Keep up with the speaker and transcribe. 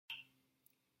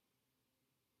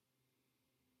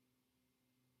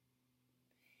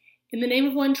In the name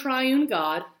of one triune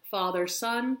God, Father,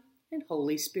 Son, and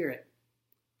Holy Spirit.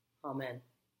 Amen.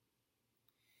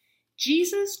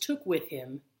 Jesus took with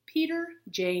him Peter,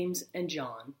 James, and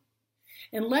John,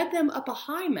 and led them up a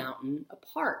high mountain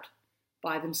apart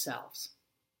by themselves.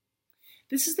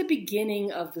 This is the beginning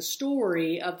of the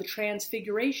story of the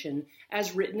Transfiguration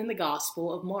as written in the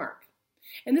Gospel of Mark.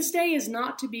 And this day is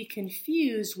not to be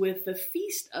confused with the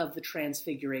Feast of the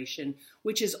Transfiguration,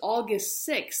 which is August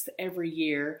 6th every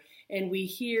year, and we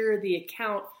hear the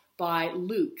account by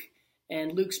Luke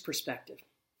and Luke's perspective.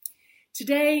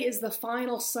 Today is the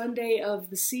final Sunday of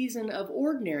the season of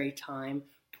ordinary time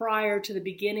prior to the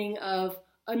beginning of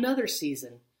another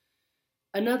season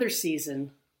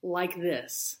like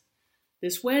this.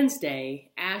 This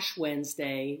Wednesday, Ash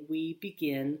Wednesday, we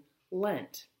begin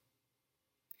Lent.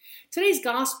 Today's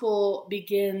gospel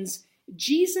begins,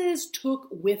 Jesus took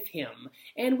with him,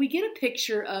 and we get a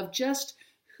picture of just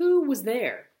who was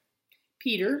there.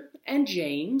 Peter and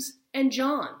James and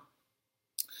John.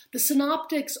 The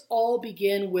synoptics all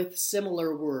begin with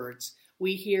similar words.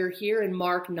 We hear here in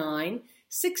Mark 9,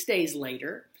 6 days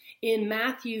later, in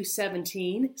Matthew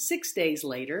 17, 6 days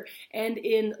later, and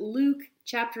in Luke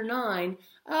chapter 9,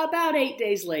 about 8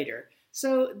 days later.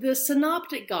 So the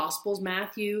synoptic gospels,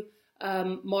 Matthew,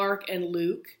 Mark, and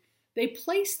Luke, they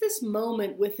place this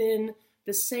moment within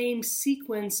the same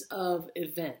sequence of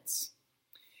events.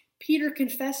 Peter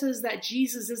confesses that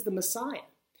Jesus is the Messiah.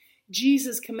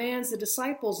 Jesus commands the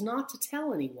disciples not to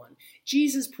tell anyone.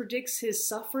 Jesus predicts his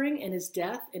suffering and his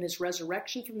death and his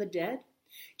resurrection from the dead.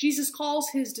 Jesus calls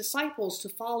his disciples to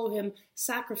follow him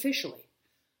sacrificially.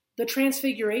 The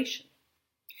Transfiguration.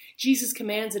 Jesus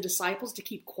commands the disciples to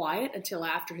keep quiet until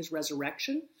after his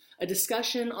resurrection. A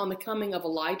discussion on the coming of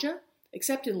Elijah,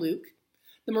 except in Luke.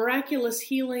 The miraculous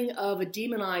healing of a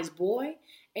demonized boy,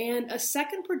 and a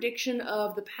second prediction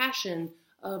of the passion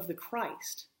of the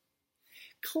Christ.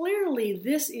 Clearly,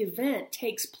 this event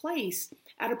takes place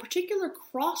at a particular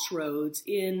crossroads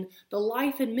in the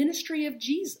life and ministry of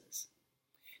Jesus.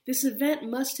 This event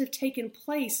must have taken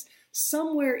place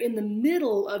somewhere in the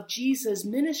middle of Jesus'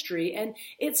 ministry, and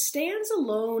it stands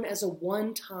alone as a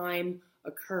one-time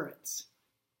occurrence.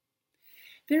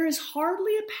 There is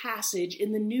hardly a passage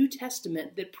in the New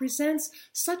Testament that presents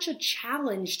such a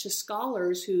challenge to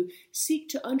scholars who seek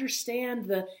to understand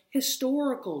the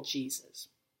historical Jesus.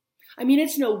 I mean,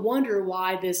 it's no wonder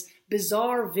why this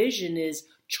bizarre vision is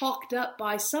chalked up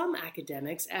by some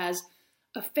academics as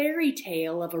a fairy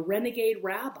tale of a renegade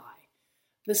rabbi,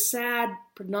 the sad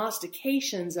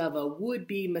prognostications of a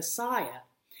would-be Messiah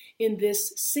in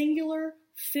this singular,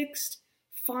 fixed,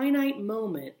 finite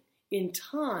moment in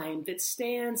time that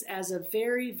stands as a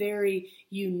very, very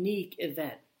unique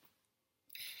event.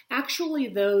 Actually,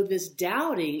 though, this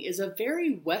doubting is a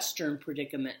very Western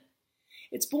predicament.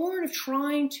 It's born of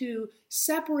trying to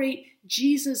separate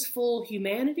Jesus' full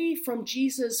humanity from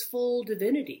Jesus' full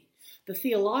divinity, the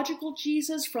theological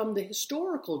Jesus from the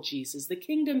historical Jesus, the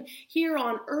kingdom here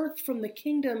on earth from the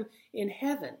kingdom in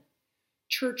heaven,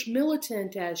 church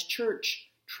militant as church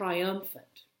triumphant.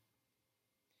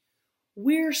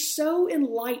 We're so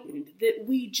enlightened that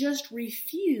we just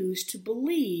refuse to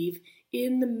believe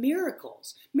in the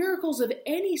miracles of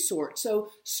any sort. So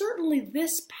certainly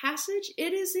this passage,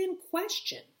 it is in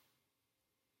question.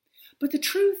 But the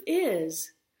truth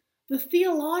is, the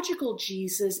theological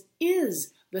Jesus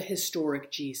is the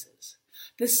historic Jesus.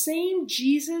 The same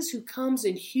Jesus who comes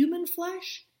in human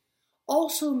flesh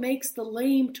also makes the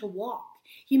lame to walk.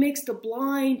 He makes the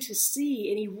blind to see,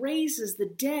 and he raises the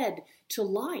dead to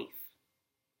life.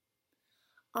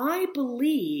 I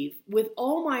believe with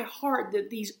all my heart that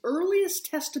these earliest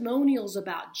testimonials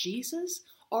about Jesus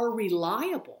are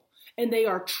reliable and they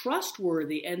are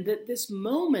trustworthy, and that this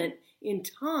moment in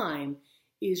time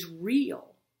is real.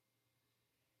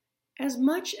 As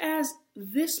much as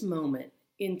this moment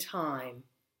in time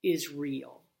is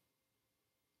real.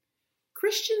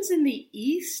 Christians in the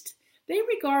East, they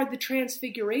regard the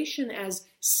Transfiguration as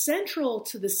central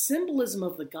to the symbolism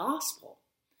of the gospel,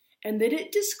 and that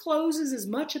it discloses as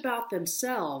much about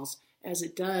themselves as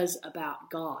it does about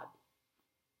God.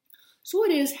 So what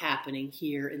is happening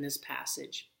here in this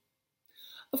passage?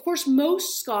 Of course,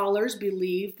 most scholars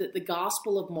believe that the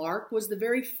Gospel of Mark was the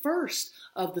very first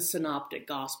of the Synoptic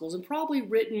Gospels, and probably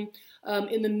written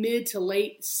in the mid to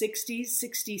late 60s,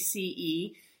 60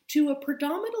 CE, to a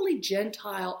predominantly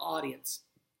Gentile audience.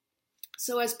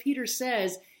 So as Peter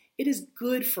says, it is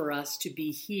good for us to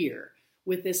be here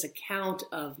with this account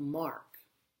of Mark.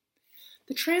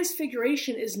 The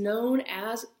Transfiguration is known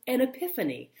as an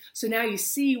Epiphany. So now you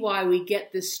see why we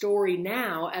get this story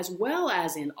now as well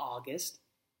as in August.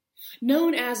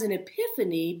 known as an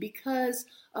epiphany because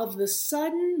of the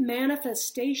sudden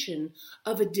manifestation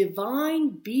of a divine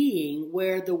being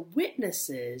where the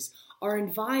witnesses are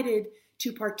invited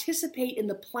to participate in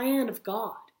the plan of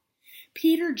God.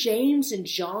 Peter, James, and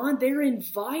John, they're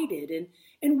invited,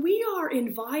 and we are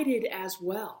invited as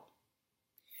well.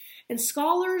 And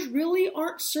scholars really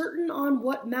aren't certain on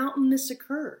what mountain this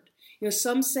occurred.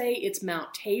 Some say it's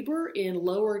Mount Tabor in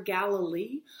Lower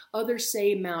Galilee. Others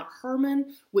say Mount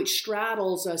Hermon, which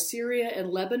straddles Syria and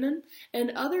Lebanon.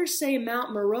 And others say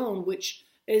Mount Meron, which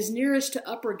is nearest to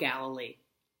Upper Galilee.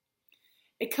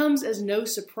 It comes as no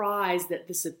surprise that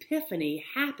this epiphany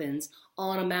happens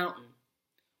on a mountain.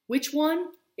 Which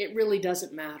one? It really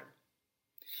doesn't matter.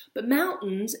 But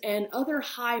mountains and other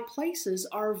high places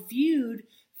are viewed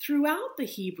throughout the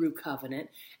Hebrew covenant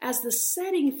as the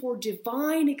setting for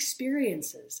divine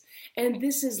experiences. And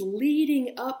this leading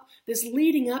up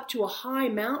to a high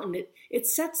mountain. It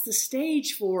sets the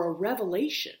stage for a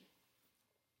revelation.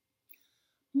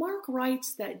 Mark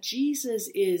writes that Jesus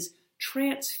is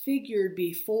transfigured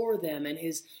before them, and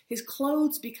his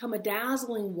clothes become a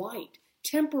dazzling white,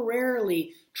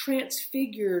 temporarily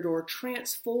transfigured or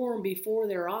transformed before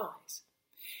their eyes.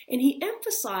 And he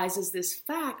emphasizes this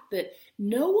fact that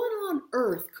no one on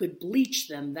earth could bleach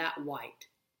them that white.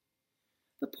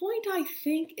 The point, I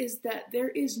think, is that there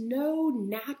is no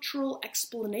natural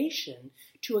explanation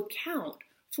to account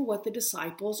for what the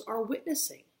disciples are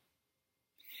witnessing.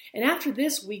 And after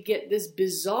this, we get this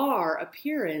bizarre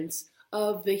appearance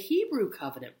of the Hebrew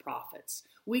covenant prophets.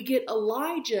 We get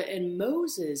Elijah and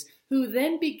Moses, who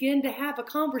then begin to have a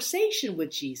conversation with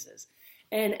Jesus.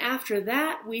 And after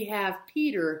that, we have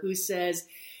Peter, who says,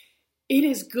 "It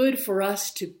is good for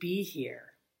us to be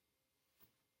here."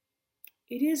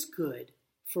 It is good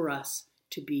for us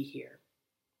to be here.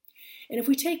 And if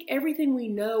we take everything we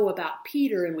know about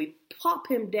Peter and we pop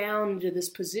him down into this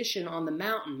position on the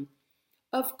mountain,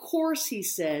 of course he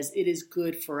says it is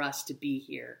good for us to be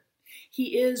here.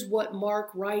 He is what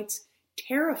Mark writes,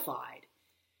 terrified.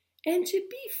 And to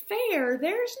be fair,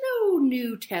 there's no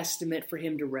New Testament for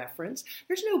him to reference.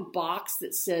 There's no box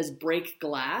that says break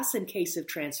glass in case of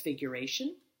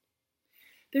transfiguration.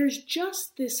 There's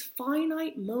just this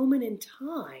finite moment in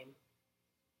time.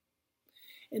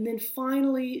 And then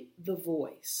finally, the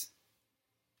voice.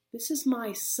 "This is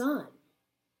my son,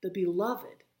 the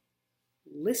beloved.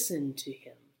 Listen to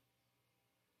him."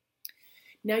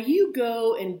 Now you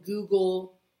go and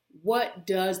Google, what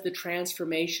does the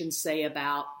transformation say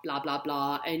about blah, blah,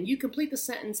 blah, and you complete the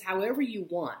sentence however you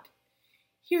want.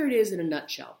 Here it is in a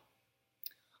nutshell.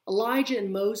 Elijah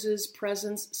and Moses'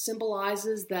 presence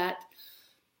symbolizes that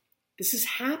this is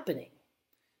happening.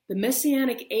 The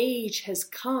Messianic age has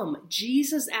come.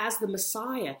 Jesus as the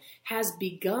Messiah has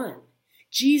begun.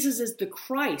 Jesus is the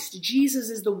Christ. Jesus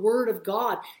is the Word of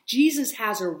God. Jesus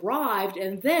has arrived,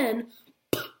 and then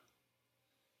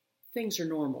things are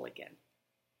normal again.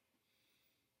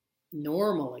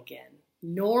 Normal again.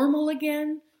 Normal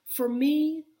again? For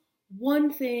me,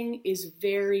 one thing is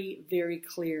very, very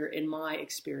clear in my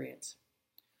experience.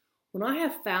 When I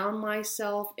have found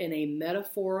myself in a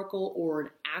metaphorical or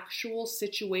an actual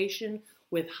situation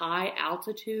with high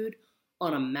altitude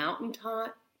on a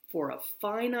mountaintop for a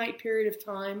finite period of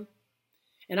time,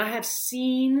 and I have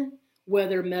seen,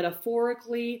 whether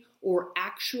metaphorically or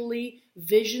actually,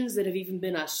 visions that have even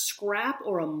been a scrap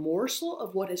or a morsel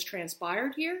of what has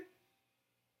transpired here,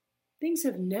 things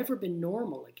have never been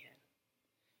normal again.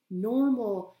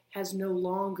 Normal has no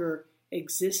longer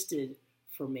existed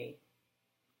for me.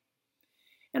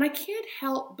 And I can't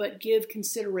help but give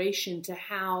consideration to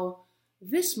how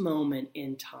this moment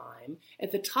in time,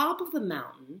 at the top of the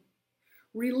mountain,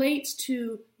 relates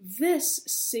to this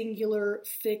singular,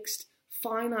 fixed,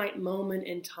 finite moment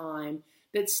in time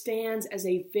that stands as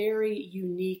a very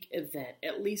unique event.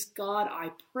 At least, God,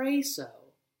 I pray so.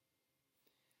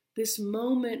 This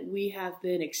moment we have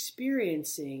been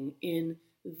experiencing in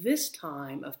this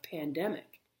time of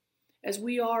pandemic, as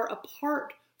we are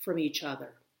apart from each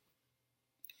other.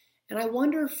 And I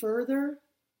wonder further,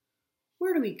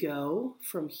 where do we go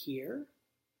from here?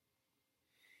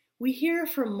 We hear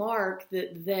from Mark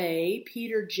that they,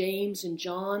 Peter, James, and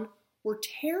John, were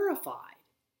terrified.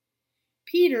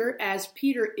 Peter, as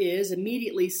Peter is,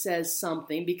 immediately says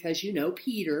something because,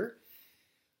 Peter,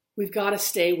 we've got to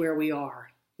stay where we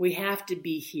are. We have to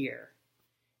be here.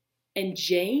 And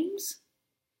James,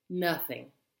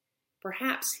 nothing.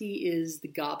 Perhaps he is the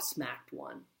gobsmacked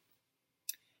one.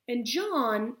 And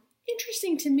John,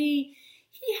 interesting to me,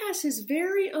 he has his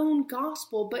very own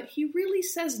gospel, but he really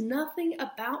says nothing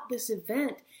about this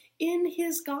event in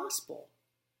his gospel.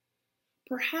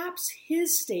 Perhaps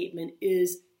his statement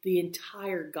is the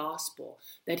entire gospel,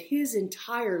 that his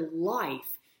entire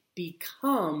life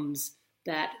becomes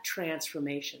that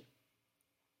transformation.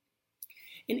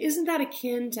 And isn't that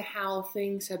akin to how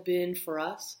things have been for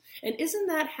us? And isn't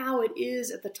that how it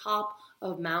is at the top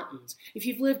of mountains? If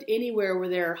you've lived anywhere where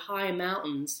there are high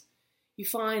mountains, you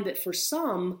find that for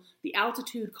some, the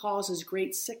altitude causes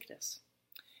great sickness.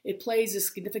 It plays a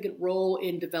significant role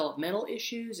in developmental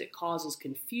issues. It causes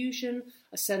confusion,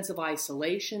 a sense of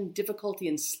isolation, difficulty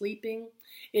in sleeping.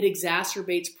 It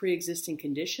exacerbates pre-existing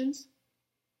conditions.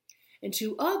 And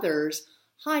to others,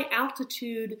 high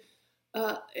altitude,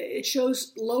 it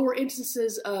shows lower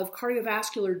instances of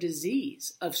cardiovascular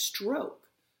disease, of stroke,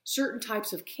 certain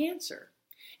types of cancer.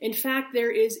 In fact,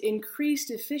 there is increased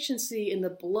efficiency in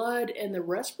the blood and the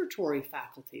respiratory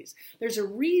faculties. There's a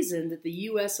reason that the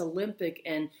U.S. Olympic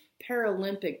and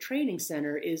Paralympic Training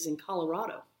Center is in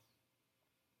Colorado.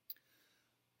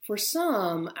 For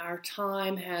some, our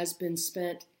time has been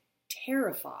spent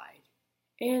terrified,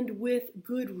 and with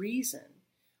good reason.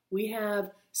 We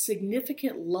have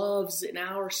significant loves in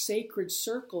our sacred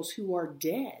circles who are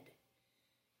dead.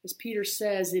 As Peter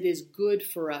says, it is good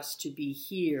for us to be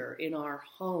here in our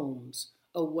homes,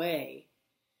 away.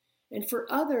 And for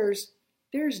others,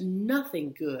 there's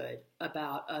nothing good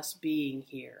about us being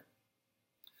here.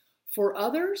 For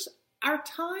others, our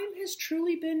time has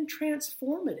truly been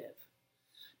transformative.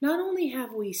 Not only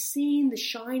have we seen the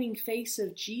shining face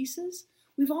of Jesus,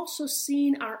 we've also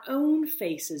seen our own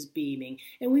faces beaming,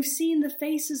 and we've seen the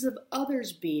faces of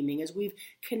others beaming as we've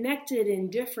connected in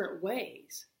different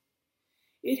ways.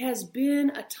 It has been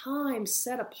a time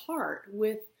set apart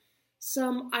with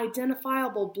some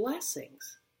identifiable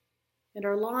blessings, and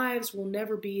our lives will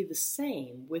never be the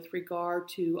same with regard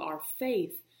to our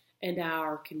faith and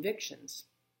our convictions.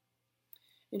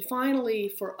 And finally,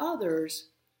 for others,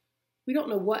 we don't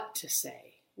know what to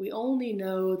say. We only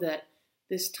know that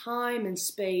this time and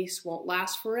space won't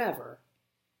last forever,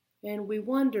 and we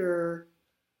wonder,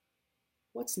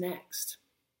 what's next?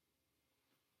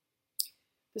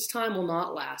 This time will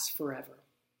not last forever.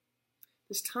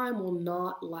 This time will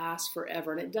not last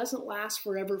forever. And it doesn't last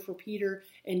forever for Peter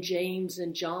and James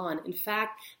and John. In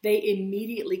fact, they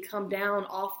immediately come down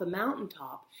off the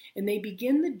mountaintop and they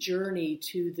begin the journey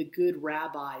to the good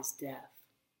rabbi's death.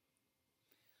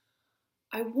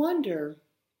 I wonder,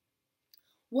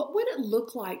 what would it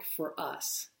look like for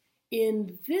us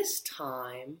in this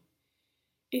time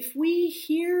if we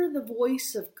hear the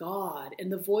voice of God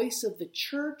and the voice of the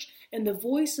church and the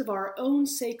voice of our own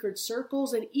sacred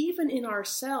circles and even in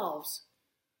ourselves?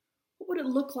 What would it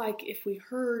look like if we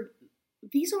heard,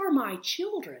 these are my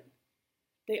children.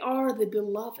 They are the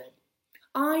beloved.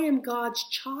 I am God's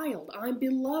child. I'm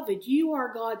beloved. You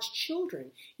are God's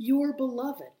children. You're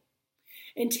beloved.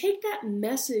 And take that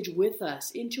message with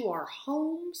us into our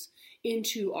homes,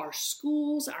 into our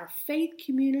schools, our faith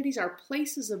communities, our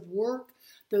places of work,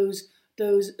 those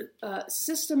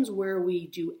systems where we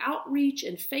do outreach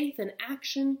and faith and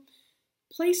action,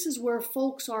 places where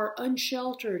folks are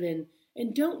unsheltered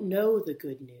and don't know the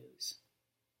good news.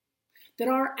 That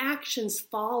our actions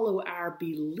follow our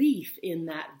belief in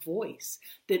that voice,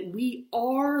 that we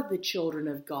are the children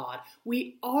of God,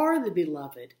 we are the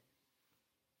beloved.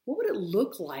 What would it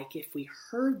look like if we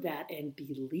heard that and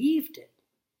believed it?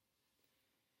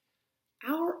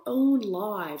 Our own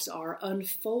lives are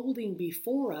unfolding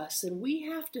before us, and we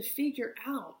have to figure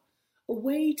out a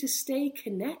way to stay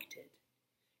connected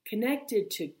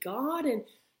to God and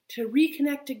to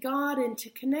reconnect to God and to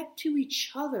connect to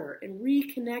each other and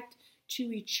reconnect to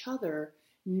each other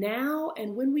now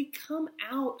and when we come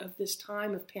out of this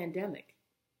time of pandemic.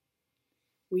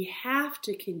 We have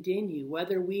to continue,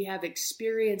 whether we have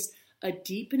experienced a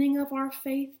deepening of our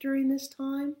faith during this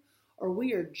time or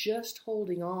we are just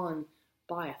holding on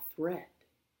by a thread.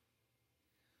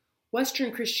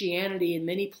 Western Christianity in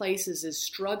many places is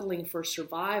struggling for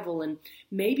survival, and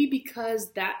maybe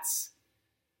because that's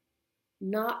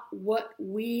not what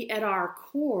we at our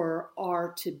core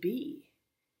are to be.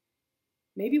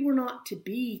 Maybe we're not to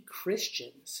be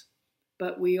Christians,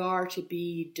 but we are to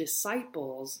be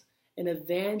disciples and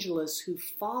evangelists who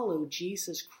follow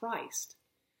Jesus Christ,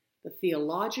 the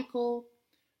theological,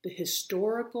 the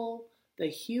historical, the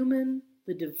human,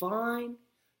 the divine,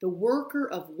 the worker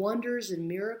of wonders and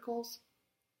miracles.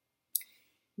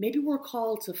 Maybe we're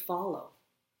called to follow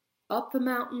up the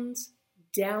mountains,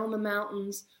 down the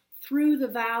mountains, through the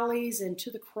valleys, and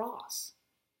to the cross.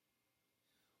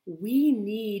 We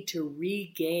need to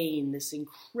regain this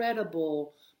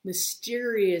incredible,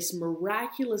 mysterious,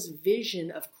 miraculous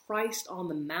vision of Christ on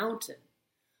the mountain,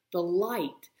 the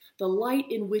light, the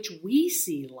light in which we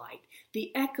see light,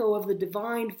 the echo of the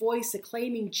divine voice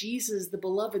acclaiming Jesus, the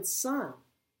beloved Son,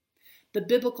 the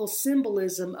biblical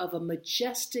symbolism of a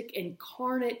majestic,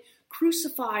 incarnate,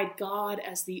 crucified God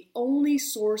as the only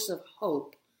source of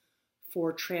hope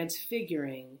for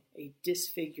transfiguring a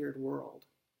disfigured world.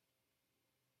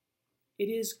 It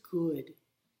is good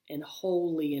and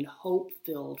holy and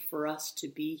hope-filled for us to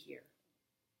be here.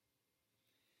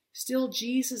 Still,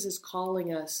 Jesus is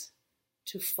calling us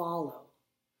to follow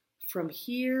from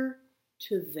here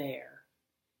to there.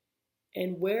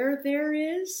 And where there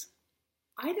is,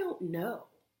 I don't know.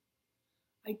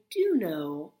 I do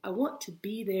know I want to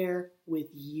be there with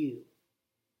you.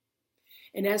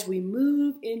 And as we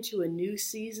move into a new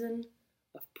season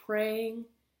of praying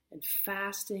and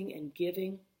fasting and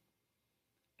giving,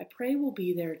 I pray we'll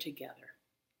be there together.